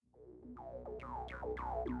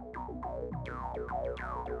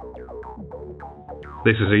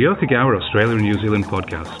This is a Yokogawa Australia and New Zealand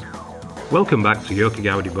podcast. Welcome back to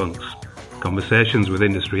Yokogawa Debunks, conversations with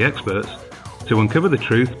industry experts to uncover the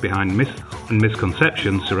truth behind myths and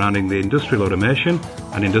misconceptions surrounding the industrial automation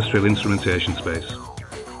and industrial instrumentation space.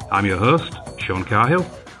 I'm your host, Sean Carhill,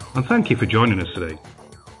 and thank you for joining us today.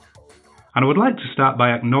 And I would like to start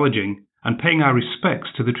by acknowledging and paying our respects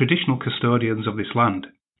to the traditional custodians of this land,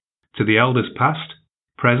 to the elders past,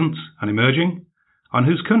 present and emerging, on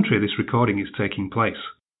whose country this recording is taking place.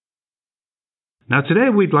 Now today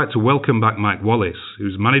we'd like to welcome back Mike Wallace,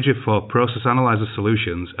 who's Manager for Process Analyzer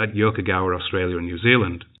Solutions at Yokogawa Australia and New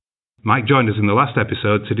Zealand. Mike joined us in the last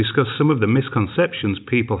episode to discuss some of the misconceptions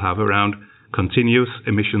people have around Continuous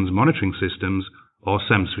Emissions Monitoring Systems, or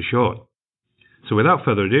CEMS for short. So without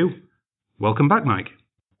further ado, welcome back, Mike.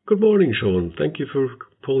 Good morning, Sean. Thank you for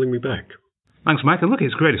calling me back. Thanks, Mike. And look,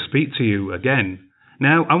 it's great to speak to you again.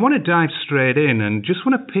 Now, I want to dive straight in and just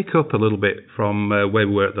want to pick up a little bit from where we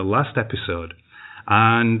were at the last episode.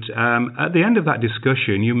 And at the end of that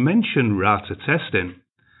discussion, you mentioned RATA testing.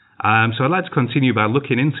 So I'd like to continue by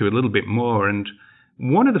looking into it a little bit more. And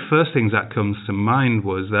one of the first things that comes to mind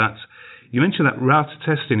was that you mentioned that RATA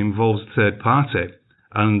testing involves a third party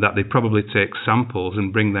and that they probably take samples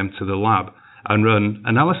and bring them to the lab and run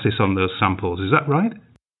analysis on those samples. Is that right?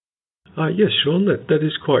 Yes, Sean, that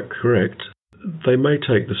is quite correct. They may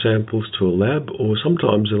take the samples to a lab, or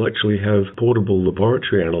sometimes they'll actually have portable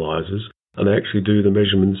laboratory analyzers, and they actually do the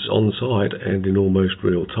measurements on site and in almost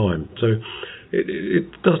real time. So it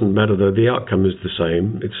doesn't matter, though. The outcome is the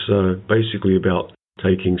same. It's basically about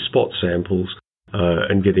taking spot samples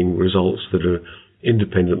and getting results that are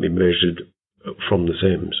independently measured from the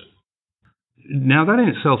CEMS. Now, that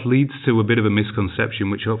in itself leads to a bit of a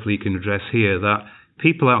misconception, which hopefully you can address here, that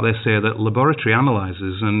people out there say that laboratory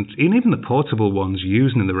analyzers, and even the portable ones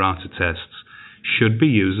used in the RATA tests, should be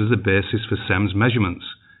used as a basis for CEMS measurements,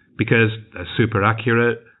 because they're super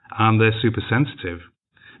accurate and they're super sensitive.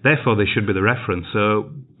 Therefore, they should be the reference.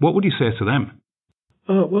 So what would you say to them?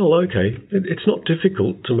 Well, okay. It's not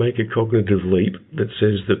difficult to make a cognitive leap that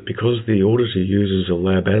says that because the auditor uses a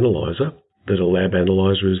lab analyzer, that a lab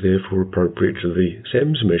analyzer is therefore appropriate to the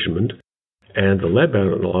CEMS measurement, and the lab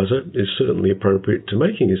analyzer is certainly appropriate to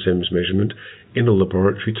making a CEMS measurement in a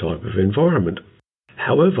laboratory type of environment.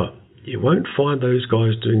 However, you won't find those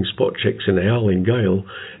guys doing spot checks in a howling gale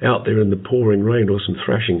out there in the pouring rain or some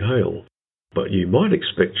thrashing hail. But you might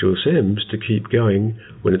expect your CEMS to keep going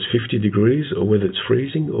when it's 50 degrees or when it's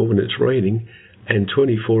freezing or when it's raining, and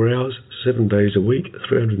 24 hours, 7 days a week,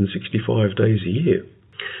 365 days a year.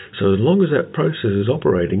 So as long as that process is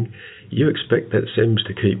operating, you expect that CEMS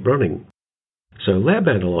to keep running. So lab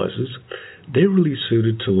analyzers, they're really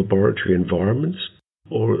suited to laboratory environments,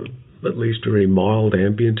 or at least very mild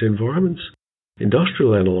ambient environments.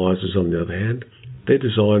 Industrial analyzers, on the other hand, they're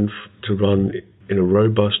designed to run in a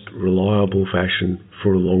robust, reliable fashion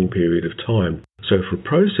for a long period of time. So for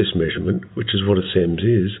process measurement, which is what a CEMS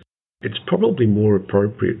is, it's probably more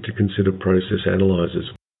appropriate to consider process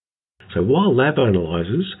analyzers. So while lab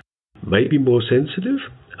analyzers may be more sensitive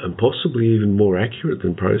and possibly even more accurate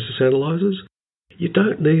than process analyzers, you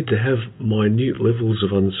don't need to have minute levels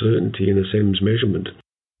of uncertainty in a CEMS measurement.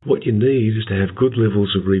 What you need is to have good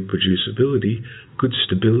levels of reproducibility, good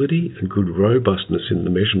stability, and good robustness in the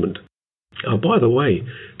measurement. By the way,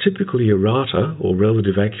 typically a RATA, or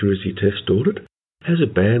Relative Accuracy Test Audit, has a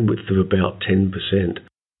bandwidth of about 10%.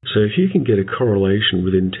 So if you can get a correlation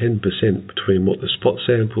within 10% between what the spot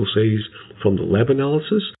sample sees from the lab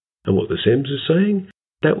analysis and what the CEMS is saying,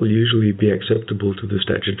 that will usually be acceptable to the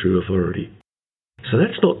statutory authority. So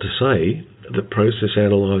that's not to say that process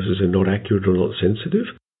analyzers are not accurate or not sensitive.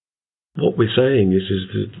 What we're saying is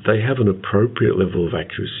that they have an appropriate level of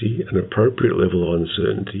accuracy, an appropriate level of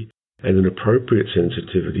uncertainty, and an appropriate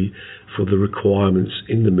sensitivity for the requirements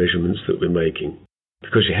in the measurements that we're making.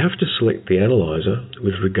 Because you have to select the analyzer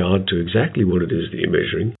with regard to exactly what it is that you're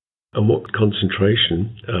measuring and what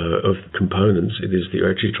concentration of components it is that you're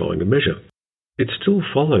actually trying to measure. It still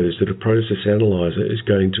follows that a process analyzer is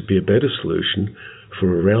going to be a better solution for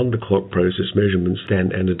around-the-clock process measurements than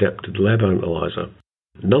an adapted lab analyzer.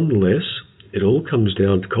 Nonetheless, it all comes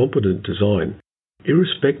down to competent design.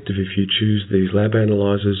 Irrespective if you choose these lab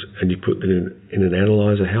analyzers and you put them in an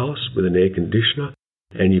analyzer house with an air conditioner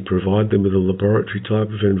and you provide them with a laboratory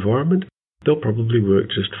type of environment, they'll probably work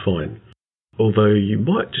just fine. Although you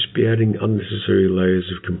might just be adding unnecessary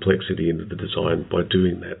layers of complexity into the design by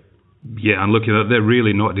doing that. Yeah, and look, they're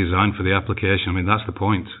really not designed for the application. I mean, that's the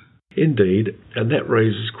point. Indeed, and that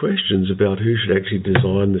raises questions about who should actually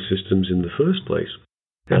design the systems in the first place.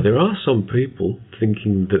 Now, there are some people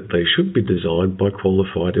thinking that they should be designed by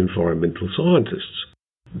qualified environmental scientists.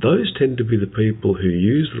 Those tend to be the people who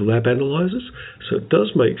use the lab analyzers, so it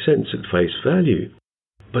does make sense at face value.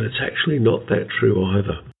 But it's actually not that true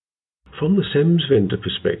either. From the SEMS vendor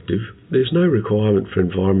perspective, there's no requirement for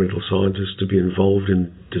environmental scientists to be involved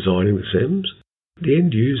in designing the SEMS. The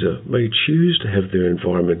end user may choose to have their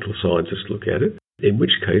environmental scientist look at it, in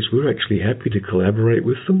which case we're actually happy to collaborate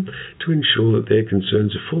with them to ensure that their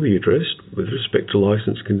concerns are fully addressed with respect to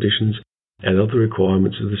licence conditions and other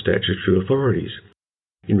requirements of the statutory authorities.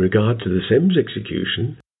 In regard to the SEMS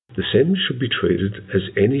execution, the SEMS should be treated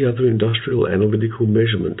as any other industrial analytical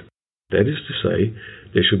measurement. That is to say,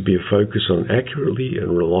 there should be a focus on accurately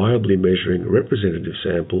and reliably measuring a representative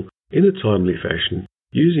sample in a timely fashion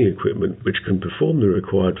using equipment which can perform the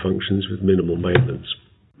required functions with minimal maintenance.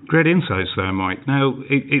 Great insights there, Mike. Now,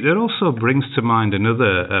 it also brings to mind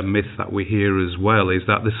another myth that we hear as well, is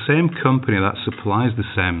that the same company that supplies the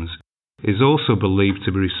SEMS is also believed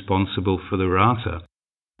to be responsible for the RATA,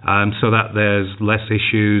 so that there's less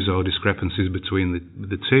issues or discrepancies between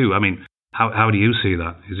the two. I mean, how do you see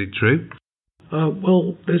that? Is it true?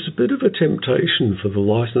 Well, there's a bit of a temptation for the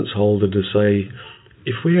licence holder to say,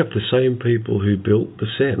 if we have the same people who built the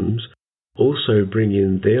SEMS also bring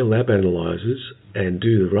in their lab analyzers and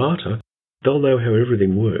do the RATA, they'll know how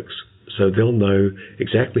everything works. So they'll know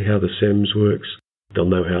exactly how the SEMS works, they'll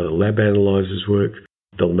know how the lab analyzers work,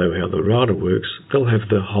 they'll know how the RATA works, they'll have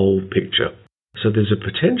the whole picture. So there's a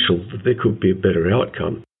potential that there could be a better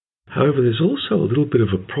outcome. However, there's also a little bit of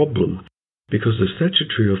a problem, because the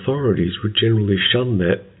statutory authorities would generally shun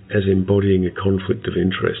that as embodying a conflict of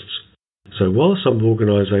interests. So while some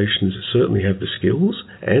organisations certainly have the skills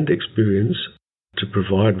and experience to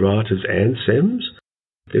provide RATAs and SEMS,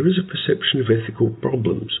 there is a perception of ethical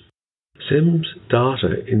problems. SEMS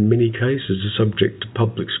data in many cases are subject to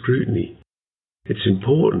public scrutiny. It's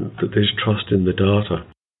important that there's trust in the data.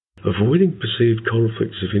 Avoiding perceived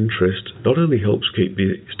conflicts of interest not only helps keep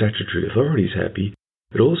the statutory authorities happy,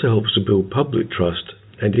 it also helps to build public trust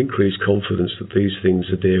and increase confidence that these things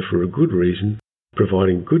are there for a good reason,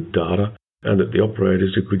 providing good data, and that the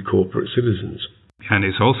operators are good corporate citizens. And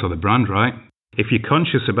it's also the brand, right? If you're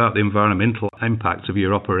conscious about the environmental impact of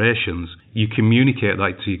your operations, you communicate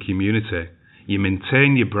that to your community. You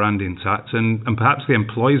maintain your brand intact, and perhaps the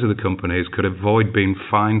employees of the companies could avoid being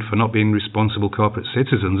fined for not being responsible corporate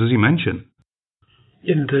citizens, as you mentioned.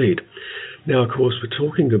 Indeed. Now, of course, we're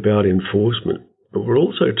talking about enforcement, but we're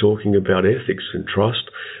also talking about ethics and trust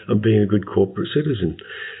and being a good corporate citizen.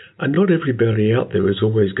 And not everybody out there is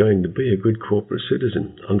always going to be a good corporate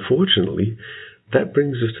citizen. Unfortunately, that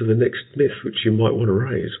brings us to the next myth which you might want to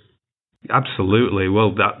raise. Absolutely.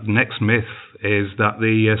 Well, that next myth is that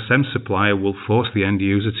the SEMS supplier will force the end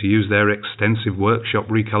user to use their extensive workshop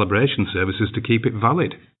recalibration services to keep it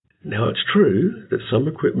valid. Now, it's true that some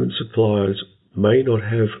equipment suppliers may not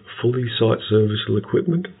have fully site serviceable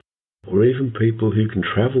equipment, or even people who can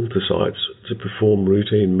travel to sites to perform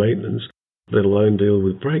routine maintenance, let alone deal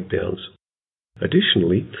with breakdowns.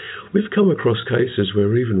 Additionally, we've come across cases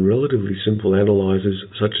where even relatively simple analyzers,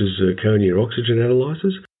 such as zirconia oxygen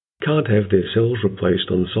analyzers, can't have their cells replaced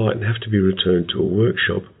on site and have to be returned to a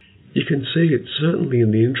workshop. You can see it's certainly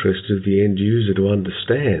in the interest of the end user to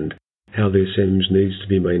understand how their SEMS needs to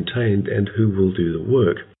be maintained and who will do the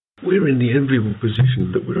work. We're in the enviable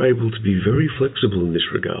position that we're able to be very flexible in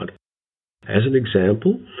this regard. As an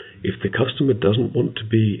example, if the customer doesn't want to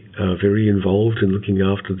be very involved in looking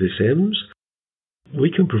after their SEMS,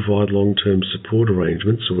 we can provide long-term support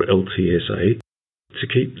arrangements, or LTSA, to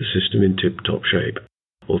keep the system in tip-top shape.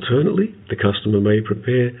 Alternately, the customer may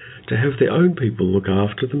prepare to have their own people look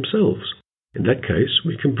after themselves. In that case,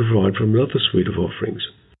 we can provide from another suite of offerings.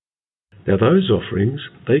 Now, those offerings,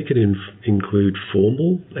 they can include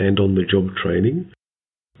formal and on-the-job training,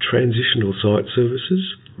 transitional site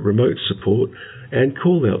services, remote support, and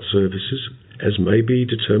call-out services, as may be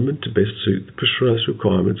determined to best suit the precise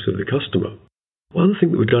requirements of the customer. One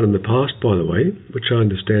thing that we've done in the past, by the way, which I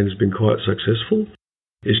understand has been quite successful,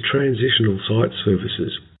 is transitional site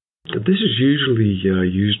services. This is usually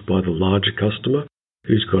used by the larger customer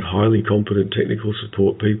who's got highly competent technical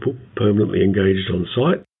support people permanently engaged on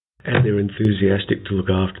site, and they're enthusiastic to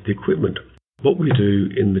look after the equipment. What we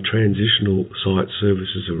do in the transitional site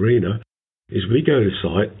services arena is we go to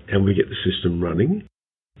site and we get the system running.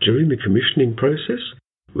 During the commissioning process,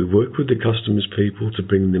 we work with the customer's people to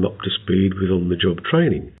bring them up to speed with on-the-job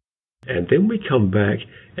training. And then we come back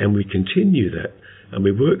and we continue that, and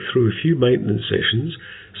we work through a few maintenance sessions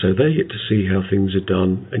so they get to see how things are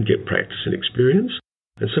done and get practice and experience.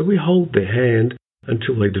 And so we hold their hand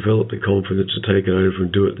until they develop the confidence to take it over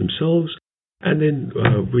and do it themselves, and then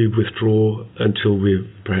we withdraw until we're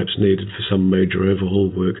perhaps needed for some major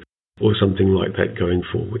overhaul work or something like that going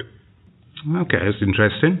forward. Okay, that's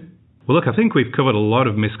interesting. Well, look, I think we've covered a lot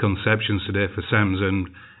of misconceptions today for SEMS, and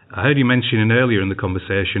I heard you mentioning earlier in the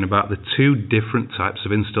conversation about the two different types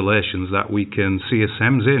of installations that we can see a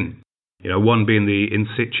SEMS in. One being the in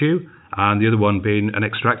situ and the other one being an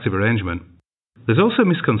extractive arrangement. There's also a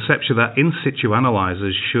misconception that in situ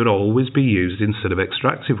analyzers should always be used instead of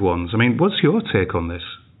extractive ones. I mean, what's your take on this?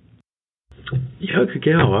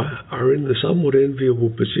 Yokogawa are in the somewhat enviable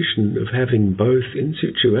position of having both in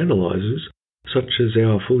situ analyzers, such as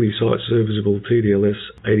our fully site-serviceable TDLS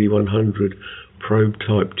 8100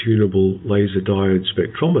 probe-type tunable laser diode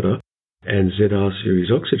spectrometer and ZR series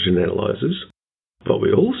oxygen analyzers, but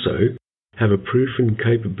we also have a proven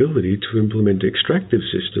capability to implement extractive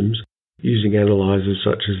systems using analyzers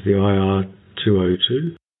such as the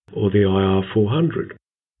IR202 or the IR400.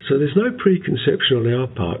 So there's no preconception on our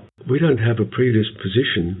part. We don't have a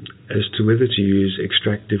predisposition as to whether to use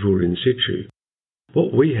extractive or in situ.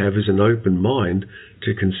 What we have is an open mind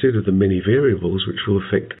to consider the many variables which will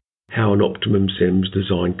affect how an optimum SEMS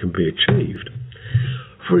design can be achieved.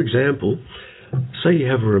 For example, say you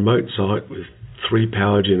have a remote site with 3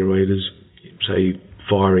 power generators, say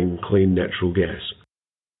firing clean natural gas.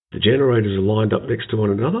 The generators are lined up next to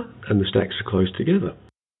one another and the stacks are close together.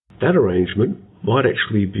 That arrangement might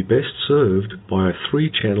actually be best served by a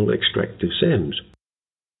 3-channel extractive SEMS.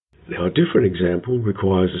 Now, a different example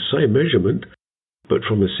requires the same measurement, but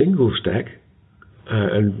from a single stack,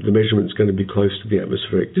 and the measurement's going to be close to the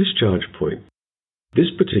atmospheric discharge point.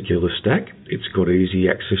 This particular stack, it's got easy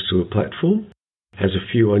access to a platform, has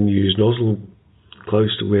a few unused nozzles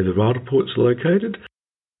close to where the radar ports are located.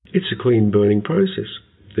 It's a clean burning process.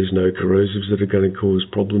 There's no corrosives that are going to cause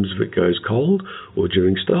problems if it goes cold or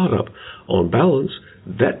during startup. On balance,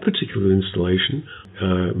 that particular installation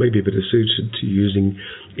may be better suited to using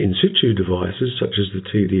in situ devices such as the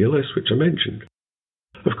TDLS, which I mentioned.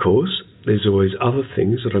 Of course, there's always other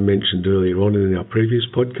things that I mentioned earlier on in our previous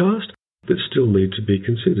podcast that still need to be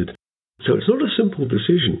considered. So it's not a simple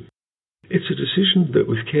decision. It's a decision that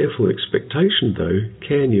with careful expectation, though,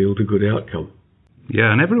 can yield a good outcome.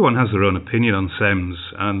 Yeah, and everyone has their own opinion on SEMS,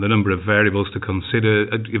 and the number of variables to consider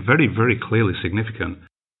are very, very clearly significant.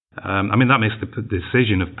 That makes the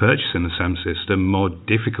decision of purchasing a SEMS system more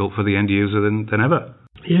difficult for the end user than ever.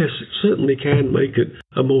 Yes, it certainly can make it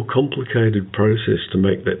a more complicated process to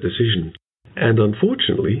make that decision. And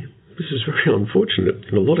unfortunately, this is very unfortunate,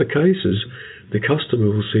 in a lot of cases, the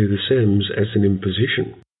customer will see the SEMS as an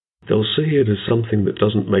imposition. They'll see it as something that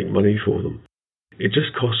doesn't make money for them. It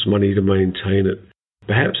just costs money to maintain it.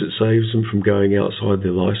 Perhaps it saves them from going outside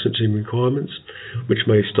their licensing requirements, which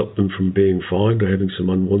may stop them from being fined or having some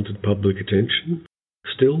unwanted public attention.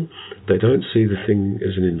 Still, they don't see the thing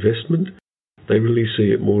as an investment. They really see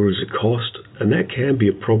it more as a cost, and that can be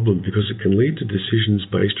a problem because it can lead to decisions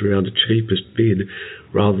based around a cheapest bid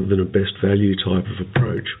rather than a best value type of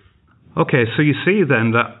approach. Okay, so you see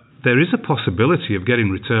then that there is a possibility of getting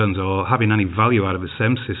returns or having any value out of a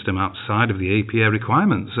SEMS system outside of the EPA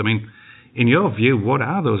requirements. In your view, what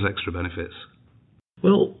are those extra benefits?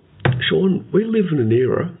 Well, Sean, we live in an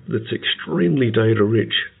era that's extremely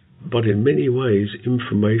data-rich, but in many ways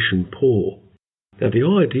information poor. Now, the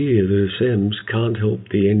idea that a SEMS can't help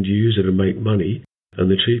the end user to make money and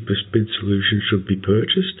the cheapest bid solution should be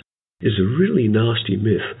purchased is a really nasty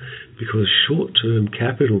myth, because short-term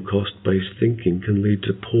capital cost-based thinking can lead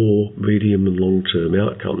to poor medium and long-term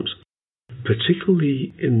outcomes,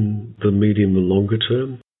 particularly in the medium and longer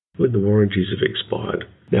term when the warranties have expired.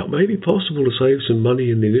 Now, it may be possible to save some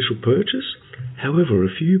money in the initial purchase. However,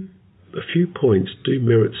 a few points do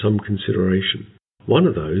merit some consideration. One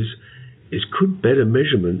of those is, could better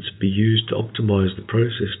measurements be used to optimize the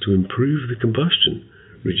process to improve the combustion,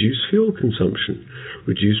 reduce fuel consumption,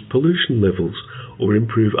 reduce pollution levels, or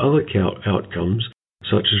improve other outcomes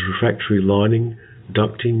such as refractory lining,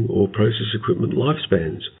 ducting, or process equipment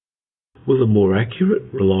lifespans? Will a more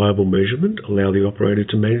accurate, reliable measurement allow the operator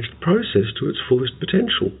to manage the process to its fullest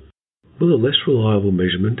potential? Will a less reliable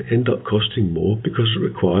measurement end up costing more because it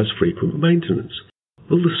requires frequent maintenance?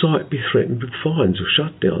 Will the site be threatened with fines or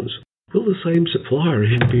shutdowns? Will the same supplier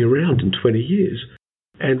even be around in 20 years?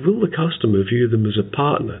 And will the customer view them as a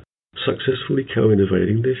partner, successfully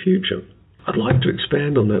co-innovating their future? I'd like to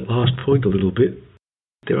expand on that last point a little bit.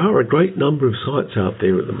 There are a great number of sites out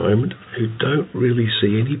there at the moment who don't really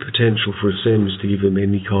see any potential for a SEMS to give them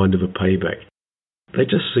any kind of a payback. They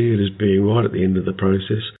just see it as being right at the end of the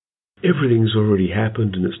process. Everything's already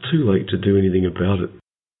happened and it's too late to do anything about it.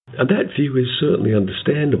 And that view is certainly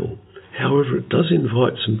understandable. However, it does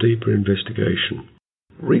invite some deeper investigation.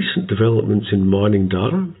 Recent developments in mining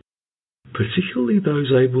data, particularly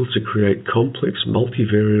those able to create complex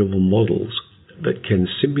multivariable models that can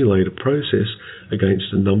simulate a process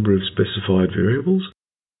against a number of specified variables,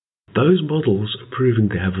 those models are proving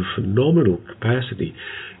to have a phenomenal capacity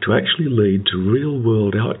to actually lead to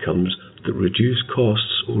real-world outcomes that reduce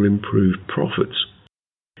costs or improve profits.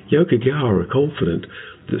 Yokogawa are confident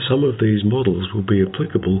that some of these models will be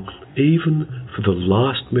applicable even for the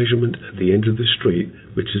last measurement at the end of the street,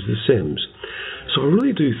 which is the SEMS. So I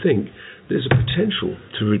really do think there's a potential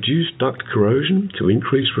to reduce duct corrosion, to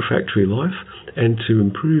increase refractory life, and to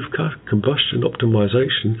improve combustion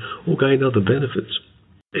optimization or gain other benefits.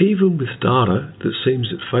 Even with data that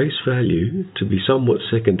seems at face value to be somewhat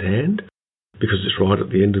second-hand, because it's right at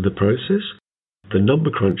the end of the process, the number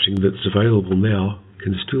crunching that's available now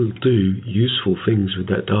can still do useful things with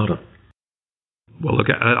that data. Well, look,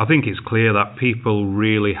 I think it's clear that people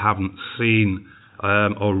really haven't seen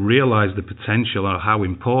or realised the potential or how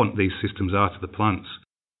important these systems are to the plants.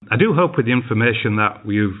 I do hope with the information that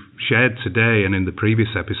we've shared today and in the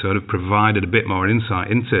previous episode have provided a bit more insight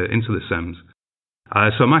into the SEMS.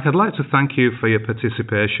 So, Mike, I'd like to thank you for your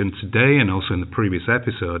participation today and also in the previous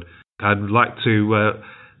episode. I'd like to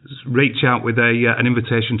reach out with an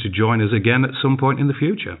invitation to join us again at some point in the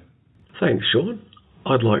future. Thanks, Sean.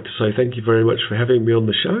 I'd like to say thank you very much for having me on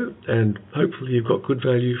the show, and hopefully you've got good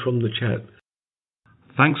value from the chat.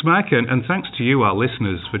 Thanks, Mike, and thanks to you, our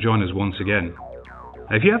listeners, for joining us once again.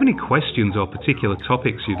 If you have any questions or particular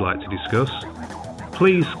topics you'd like to discuss,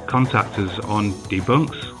 please contact us on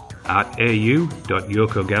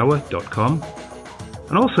debunks@au.yokogawa.com.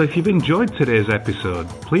 And also, if you've enjoyed today's episode,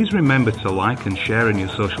 please remember to like and share in your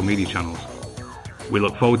social media channels. We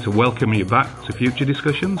look forward to welcoming you back to future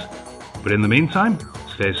discussions. But in the meantime,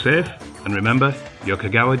 stay safe and remember,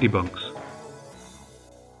 Yokogawa debunks.